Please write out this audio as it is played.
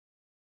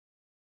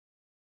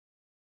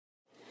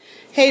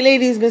Hey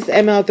ladies, Miss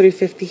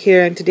ML350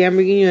 here, and today I'm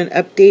bringing you an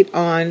update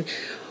on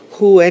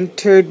who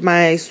entered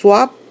my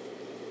swap.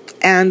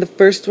 And the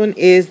first one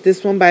is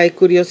this one by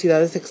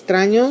Curiosidades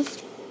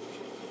Extraños.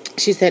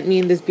 She sent me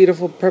in this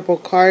beautiful purple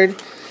card,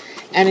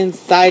 and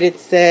inside it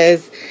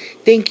says,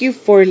 "Thank you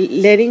for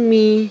letting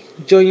me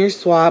join your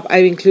swap.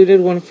 I've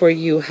included one for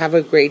you. Have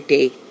a great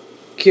day.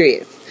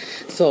 Curious."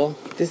 So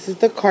this is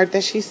the card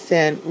that she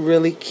sent.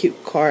 Really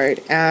cute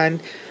card.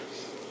 And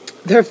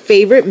her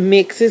favorite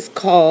mix is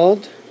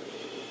called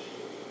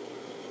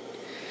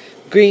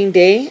Green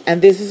Day,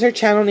 and this is her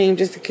channel name,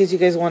 just in case you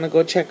guys want to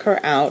go check her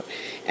out.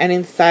 And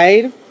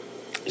inside,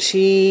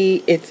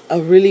 it's a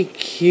really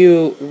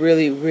cute,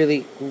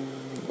 really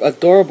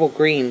adorable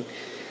green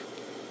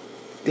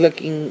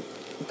looking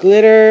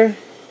glitter.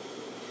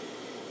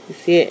 You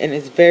see it, and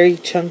it's very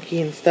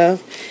chunky and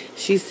stuff.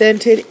 She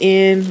sent it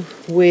in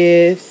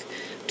with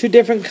two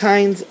different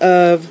kinds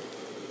of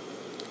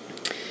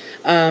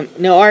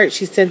nail art.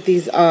 She sent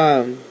these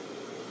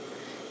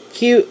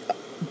cute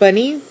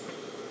bunnies.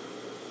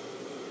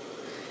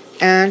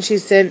 And she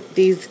sent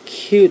these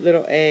cute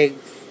little eggs.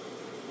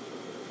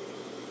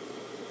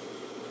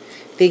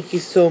 Thank you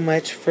so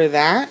much for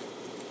that.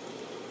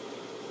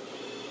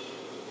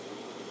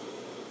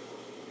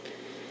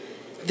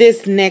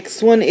 This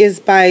next one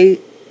is by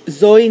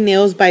Zoe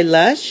Nails by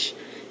Lush.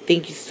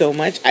 Thank you so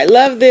much. I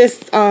love this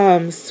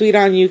Sweet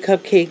on You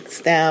cupcake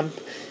stamp.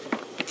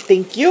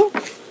 Thank you.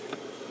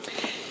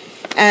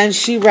 And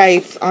she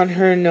writes on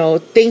her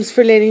note, "Thanks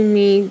for letting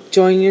me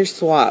join your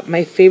swap.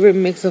 My favorite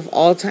mix of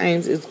all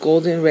times is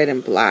golden, red,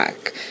 and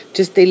black.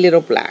 Just a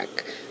little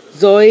black.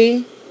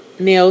 Zoe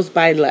Nails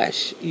by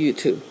Lush,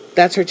 YouTube."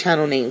 That's her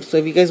channel name. So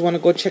if you guys want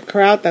to go check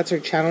her out, that's her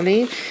channel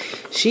name.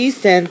 She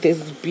sent this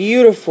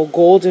beautiful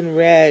golden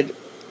red.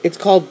 It's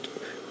called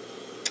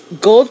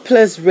Gold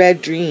Plus Red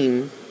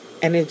Dream.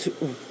 And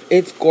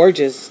it's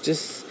gorgeous.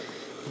 Just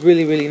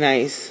really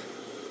nice.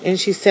 And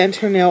she sent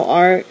her nail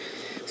art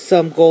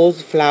some gold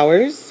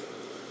flowers.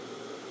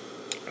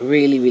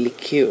 Really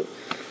cute.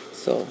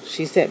 So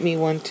she sent me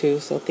one too,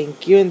 so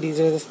thank you. And these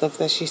are the stuff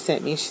that she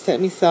sent me. She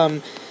sent me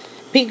some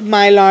pink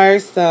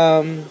mylar,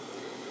 some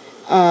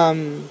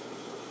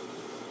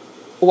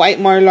white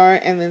mylar,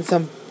 and then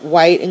some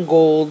white and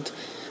gold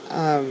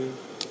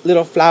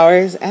little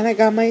flowers. And I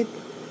got my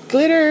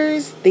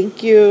glitters.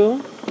 Thank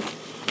you.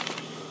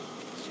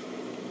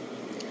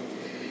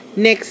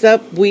 Next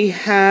up we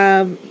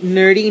have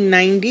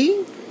Nerdy90.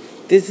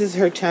 This is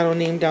her channel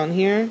name down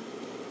here.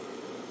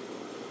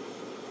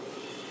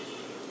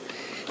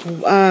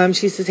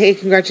 She says, "Hey,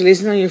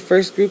 congratulations on your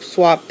first group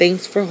swap.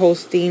 Thanks for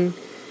hosting.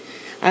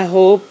 I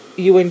hope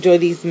you enjoy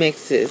these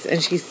mixes."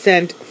 And she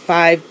sent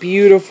 5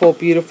 beautiful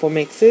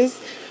mixes.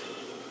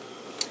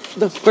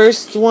 The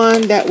first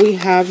one that we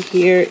have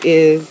here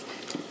is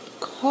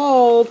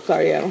called,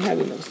 sorry, I don't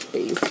have enough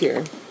space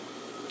here.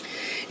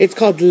 It's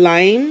called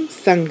Lime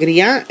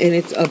Sangria, and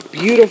it's a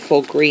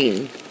beautiful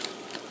green.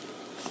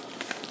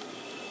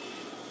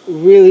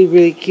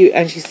 Really cute.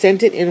 And she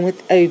sent it in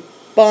with a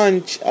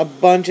bunch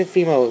of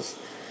females.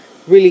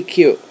 Really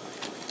cute.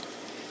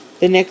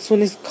 The next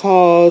one is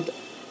called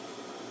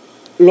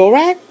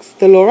Lorax,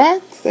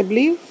 I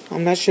believe.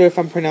 I'm not sure if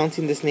I'm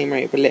pronouncing this name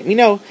right, but let me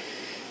know.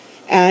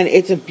 And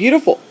it's a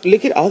beautiful,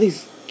 look at all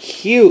these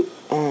cute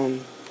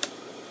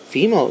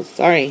females.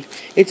 Sorry.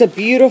 It's a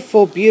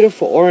beautiful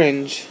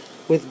orange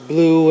with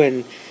blue,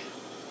 and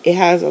it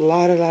has a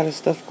lot of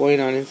stuff going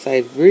on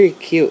inside. Very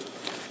cute.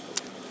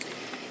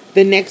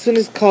 The next one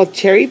is called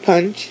Cherry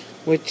Punch,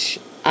 which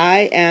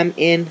I am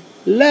in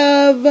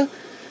love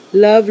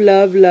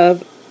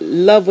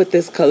with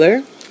this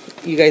color.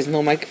 You guys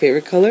know my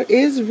favorite color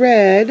is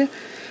red.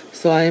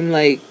 So I'm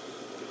like,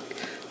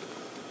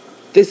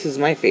 this is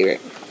my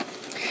favorite.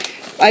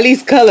 At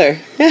least color.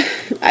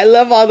 I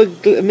love all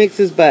the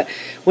mixes, but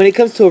when it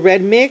comes to a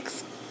red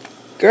mix,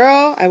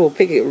 girl, I will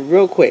pick it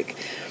real quick.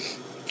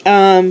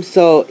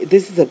 So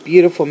this is a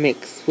beautiful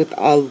mix with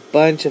a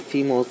bunch of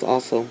females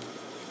also.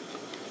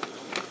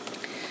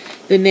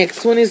 The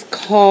next one is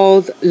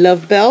called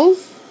Love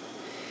Bells,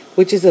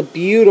 which is a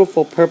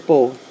beautiful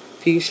purple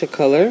fuchsia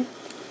color,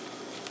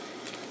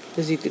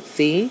 as you can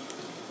see.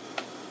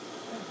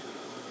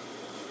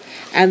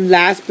 And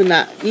last but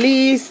not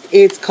least,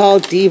 it's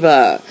called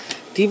Diva.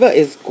 Diva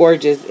is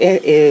gorgeous.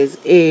 It is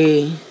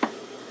a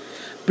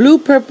blue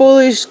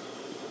purplish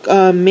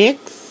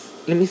mix.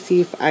 Let me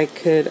see if I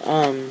could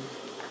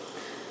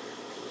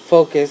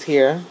focus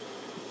here.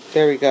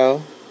 There we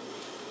go.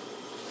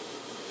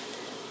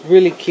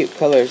 Really cute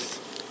colors.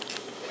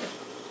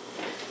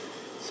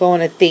 So I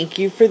want to thank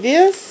you for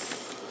this.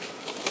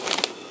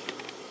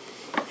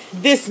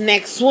 This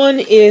next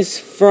one is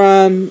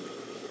from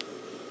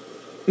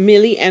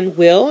Millie and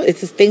Will. It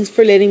says, "Thanks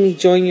for letting me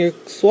join your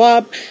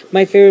swap.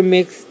 My favorite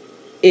mix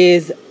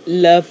is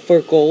Love for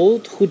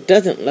Gold." Who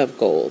doesn't love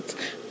gold?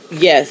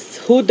 Yes,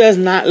 who does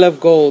not love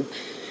gold?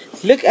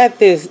 Look at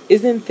this.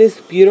 Isn't this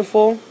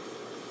beautiful?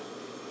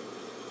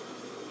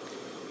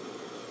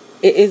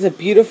 It is a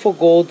beautiful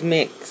gold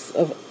mix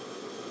of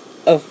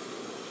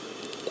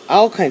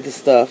all kinds of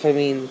stuff. I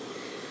mean,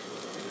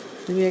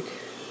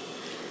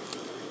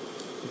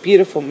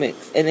 Beautiful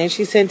mix. And then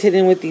she sent it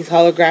in with these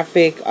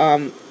holographic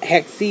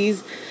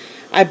hexes.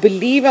 I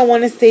believe, I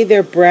want to say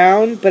they're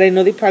brown, but I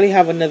know they probably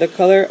have another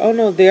color. Oh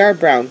no, they are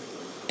brown.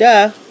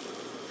 Duh.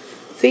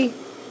 See?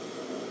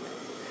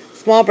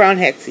 Small brown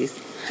hexes.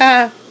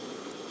 Ha!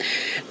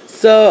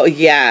 So,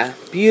 yeah.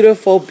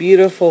 Beautiful,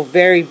 beautiful,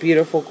 very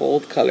beautiful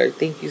gold color.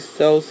 Thank you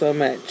so, so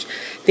much.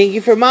 Thank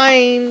you for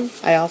mine.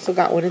 I also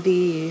got one of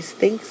these.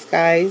 Thanks,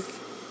 guys.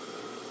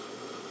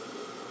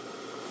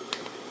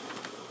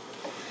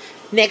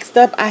 Next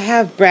up, I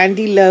have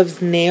Brandy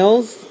Loves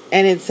Nails.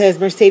 And it says,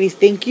 Mercedes,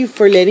 thank you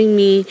for letting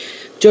me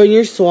join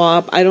your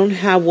swap. I don't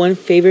have one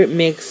favorite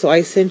mix, so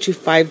I sent you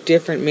 5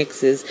 different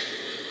mixes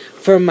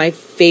for my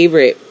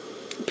favorite.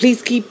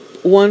 Please keep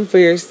one for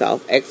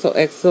yourself.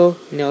 XOXO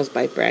Nails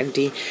by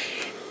Brandy.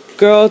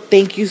 Girl,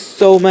 thank you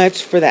so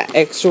much for that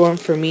extra one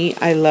for me.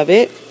 I love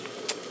it.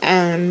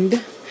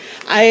 And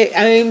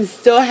I'm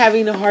still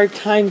having a hard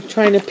time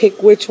trying to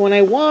pick which one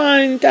I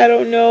want. I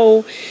don't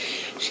know.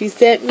 She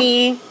sent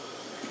me...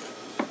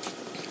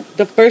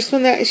 The first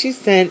one that she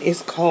sent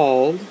is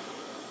called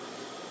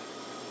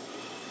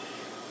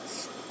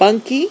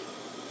Spunky.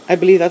 I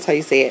believe that's how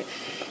you say it.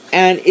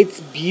 And it's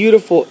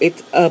beautiful.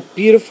 It's a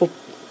beautiful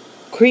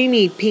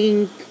creamy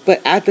pink,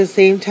 but at the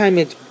same time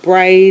it's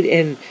bright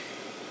and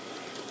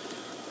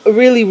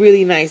really,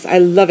 really nice. I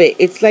love it.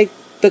 It's like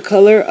the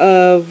color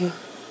of,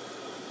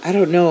 I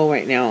don't know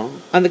right now.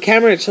 On the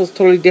camera it shows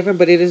totally different,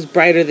 but it is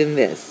brighter than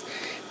this.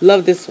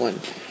 Love this one.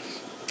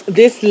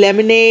 This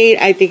lemonade,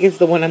 I think is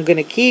the one I'm going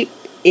to keep.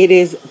 It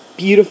is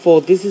beautiful.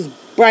 This is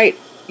bright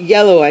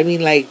yellow. I mean,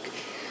 like,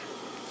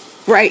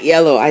 bright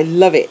yellow. I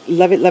love it.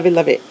 Love it, love it,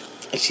 love it.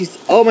 She's,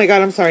 oh my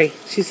God, I'm sorry.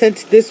 She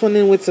sent this one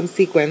in with some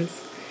sequins.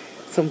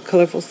 Some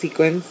colorful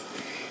sequins.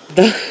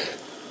 The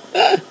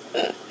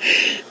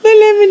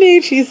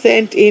lemonade she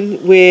sent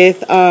in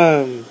with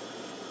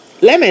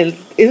lemons.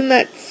 Isn't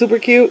that super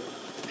cute?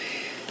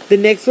 The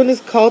next one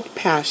is called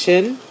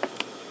Passion.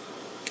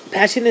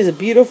 Passion is a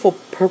beautiful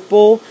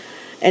purple.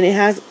 And it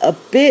has a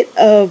bit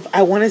of,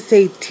 I want to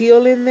say,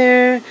 teal in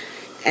there.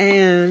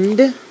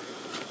 And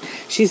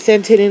she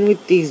sent it in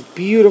with these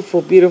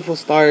beautiful, beautiful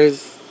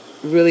stars.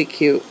 Really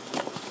cute.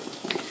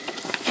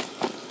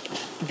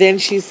 Then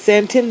she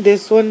sent in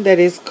this one that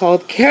is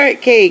called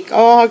Carrot Cake.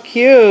 Oh, how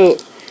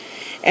cute.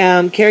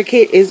 Carrot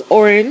Cake is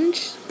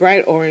orange.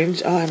 Bright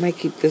orange. Oh, I might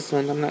keep this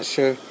one. I'm not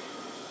sure.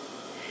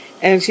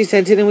 And she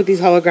sent it in with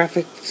these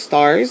holographic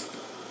stars.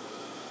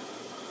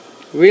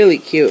 Really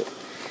cute.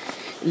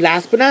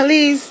 Last but not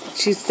least,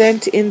 she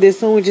sent in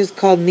this one, which is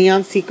called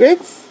Neon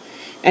Secrets.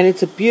 And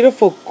it's a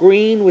beautiful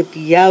green with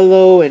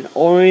yellow and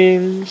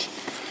orange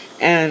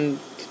and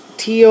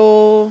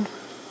teal.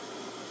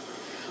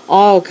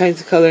 All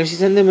kinds of color. And she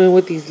sent them in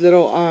with these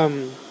little, I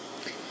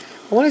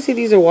want to say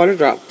these are water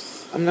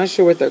drops. I'm not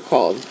sure what they're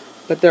called.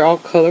 But they're all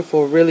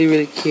colorful. Really,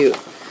 really cute.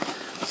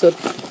 So,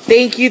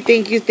 thank you,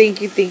 thank you, thank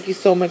you, thank you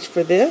so much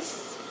for this.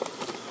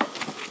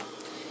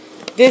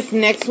 This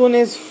next one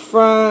is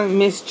from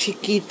Miss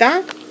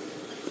Chiquita.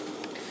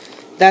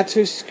 That's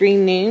her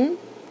screen name.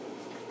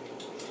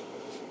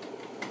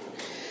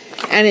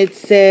 And it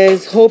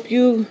says, hope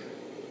you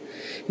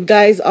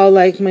guys all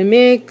like my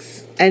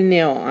mix and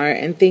nail art.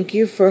 And thank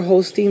you for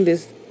hosting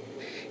this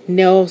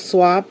nail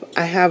swap.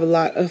 I have a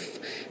lot of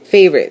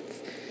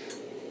favorites.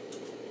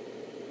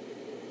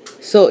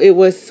 So it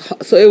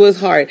was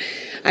hard.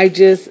 I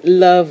just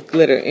love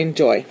glitter.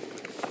 Enjoy.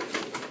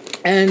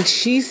 And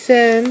she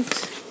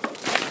sent...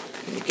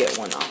 get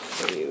one off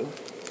for you.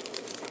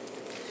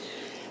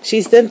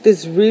 She sent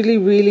this really,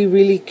 really,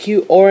 really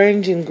cute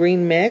orange and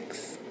green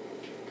mix.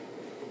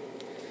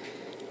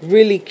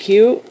 Really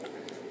cute.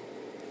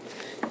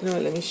 You know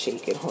what? Let me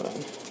shake it. Hold on.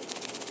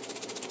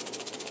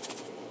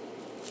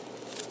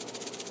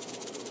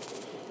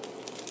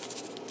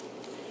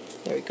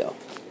 There we go.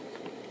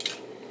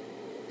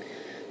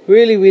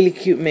 Really, really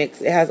cute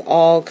mix. It has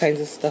all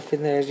kinds of stuff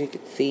in there, as you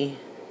can see.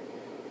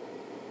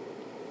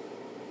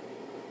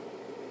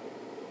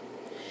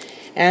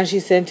 And she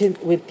sent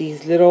it with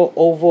these little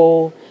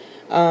oval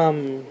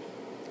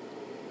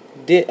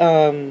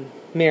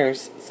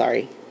mirrors.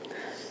 Sorry.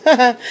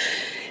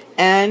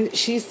 And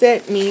she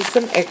sent me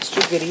some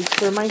extra goodies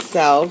for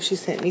myself. She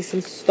sent me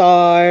some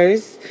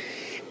stars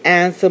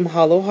and some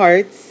hollow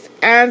hearts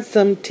and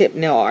some tip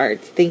nail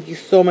arts. Thank you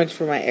so much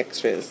for my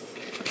extras.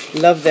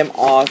 Love them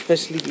all.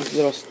 Especially these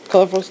little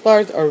colorful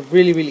stars are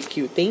really, really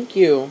cute. Thank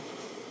you.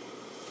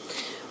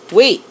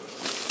 Wait.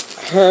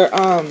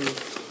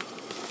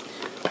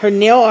 Her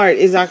nail art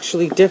is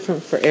actually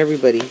different for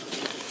everybody.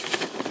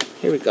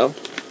 Here we go.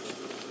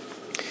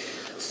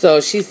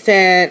 So she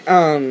sent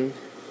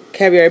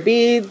caviar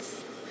beads.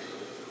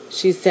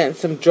 She sent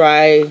some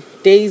dry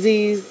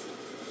daisies.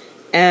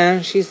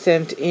 And she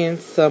sent in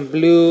some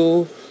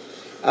blue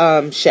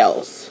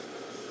shells.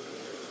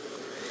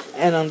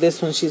 And on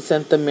this one she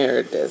sent the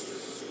mirror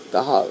disc.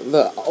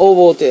 The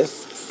oval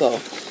disc. So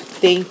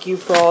thank you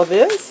for all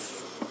this.